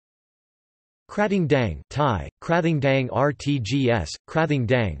Krating Daeng Thai, Krating Daeng RTGS, Krating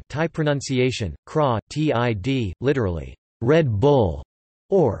Daeng Thai pronunciation, Kra, Tid, literally, Red Bull,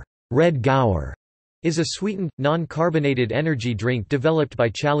 or Red Gower, is a sweetened, non-carbonated energy drink developed by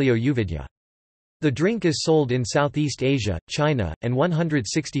Chaleo Uvidya. The drink is sold in Southeast Asia, China, and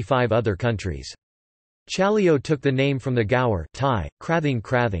 165 other countries. Chaleo took the name from the gaur Thai,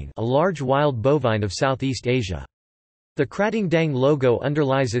 Krating, a large wild bovine of Southeast Asia. The Krating Daeng logo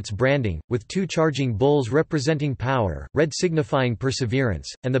underlies its branding, with two charging bulls representing power, red signifying perseverance,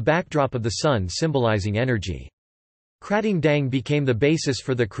 and the backdrop of the sun symbolizing energy. Krating Daeng became the basis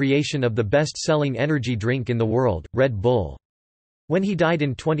for the creation of the best-selling energy drink in the world, Red Bull. When he died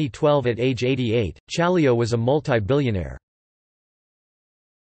in 2012 at age 88, Chaleo was a multi-billionaire.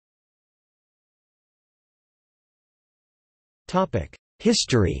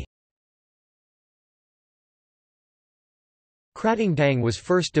 History. Krating Daeng was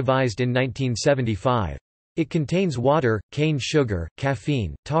first devised in 1975. It contains water, cane sugar,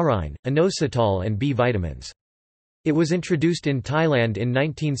 caffeine, taurine, inositol and B vitamins. It was introduced in Thailand in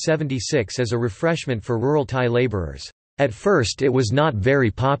 1976 as a refreshment for rural Thai laborers. At first it was not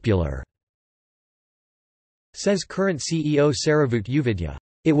very popular, says current CEO Saravut Uvidya.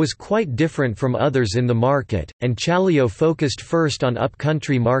 It was quite different from others in the market, and Chaleo focused first on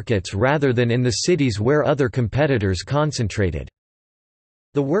up-country markets rather than in the cities where other competitors concentrated.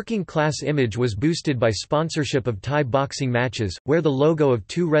 The working-class image was boosted by sponsorship of Thai boxing matches, where the logo of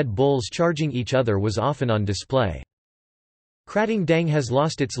two Red Bulls charging each other was often on display. Krating Daeng has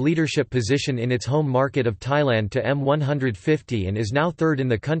lost its leadership position in its home market of Thailand to M150 and is now third in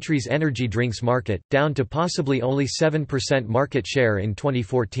the country's energy drinks market, down to possibly only 7% market share in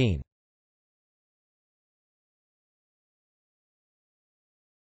 2014.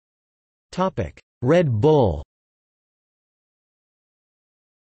 Red Bull.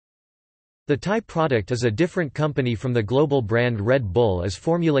 The Thai product is a different company from the global brand Red Bull as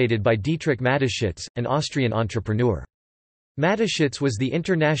formulated by Dietrich Mateschitz, an Austrian entrepreneur. Mateschitz was the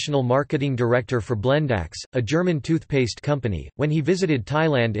international marketing director for Blendax, a German toothpaste company, when he visited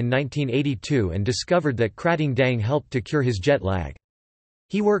Thailand in 1982 and discovered that Krating Daeng helped to cure his jet lag.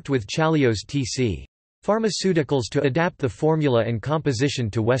 He worked with Chaleo's TC Pharmaceuticals to adapt the formula and composition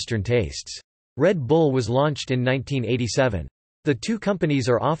to Western tastes. Red Bull was launched in 1987. The two companies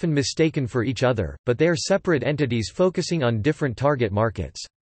are often mistaken for each other, but they are separate entities focusing on different target markets.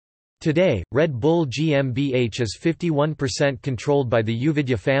 Today, Red Bull GmbH is 51% controlled by the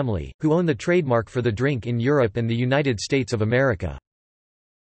Uvidya family, who own the trademark for the drink in Europe and the United States of America.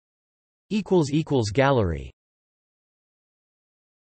 Gallery